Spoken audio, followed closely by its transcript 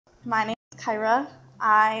My name is Kyra.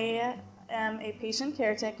 I am a patient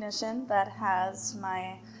care technician that has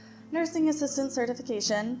my nursing assistant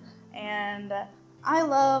certification, and I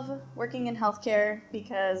love working in healthcare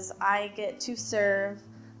because I get to serve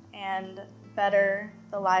and better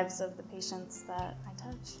the lives of the patients that I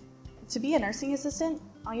touch. To be a nursing assistant,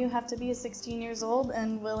 all you have to be is 16 years old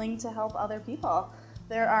and willing to help other people.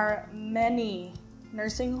 There are many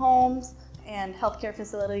nursing homes and healthcare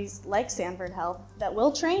facilities like Sanford Health that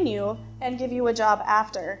will train you and give you a job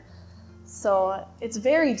after. So it's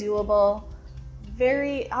very doable.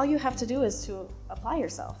 All you have to do is to apply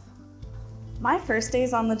yourself. My first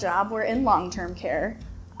days on the job were in long-term care.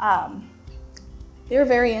 They were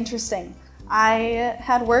very interesting. I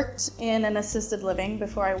had worked in an assisted living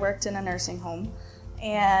before I worked in a nursing home,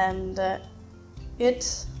 and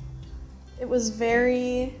it was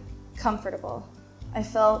very comfortable. I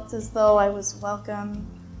felt as though I was welcome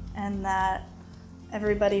and that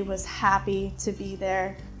everybody was happy to be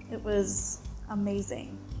there. It was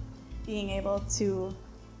amazing being able to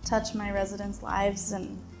touch my residents' lives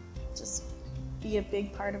and just be a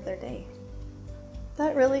big part of their day.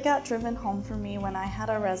 That really got driven home for me when I had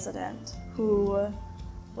a resident who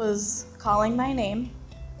was calling my name.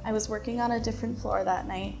 I was working on a different floor that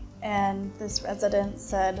night, and this resident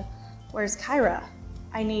said, "Where's Kyra?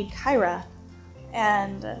 I need Kyra."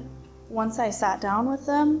 And once I sat down with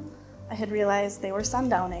them, I had realized they were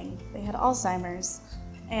sundowning. They had Alzheimer's,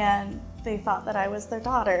 and they thought that I was their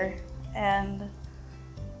daughter. And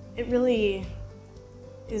it really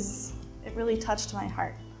touched my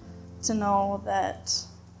heart to know that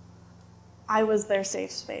I was their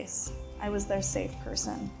safe space. I was their safe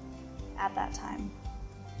person at that time.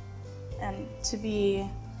 And to be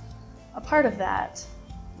a part of that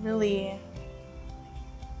really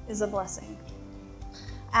is a blessing.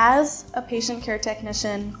 As a patient care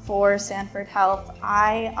technician for Sanford Health,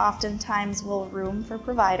 I oftentimes will room for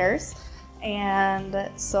providers, and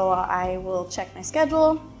so I will check my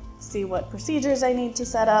schedule, see what procedures I need to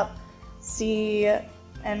set up,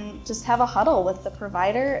 and just have a huddle with the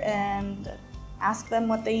provider and ask them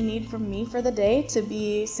what they need from me for the day to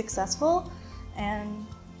be successful and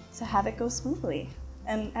to have it go smoothly.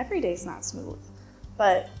 And every day's not smooth,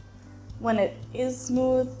 but when it is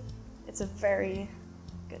smooth, it's a very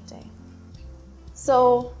good day.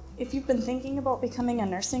 So if you've been thinking about becoming a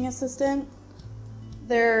nursing assistant,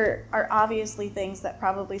 there are obviously things that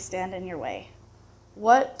probably stand in your way.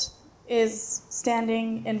 What is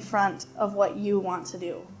standing in front of what you want to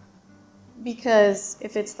do? Because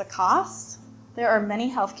if it's the cost, there are many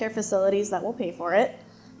healthcare facilities that will pay for it.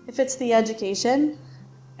 If it's the education,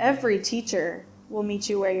 every teacher will meet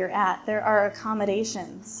you where you're at. There are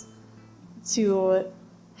accommodations to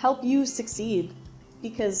help you succeed,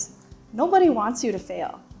 because nobody wants you to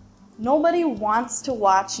fail. Nobody wants to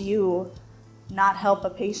watch you not help a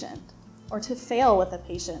patient or to fail with a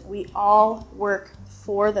patient. We all work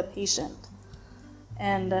for the patient.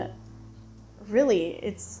 And really,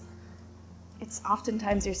 it's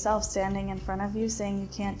oftentimes yourself standing in front of you saying you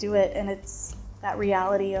can't do it, and it's that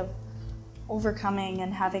reality of overcoming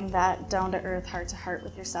and having that down-to-earth, heart-to-heart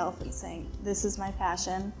with yourself and saying, this is my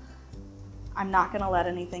passion. I'm not gonna let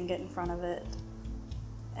anything get in front of it.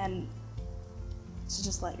 And to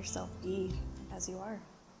just let yourself be as you are.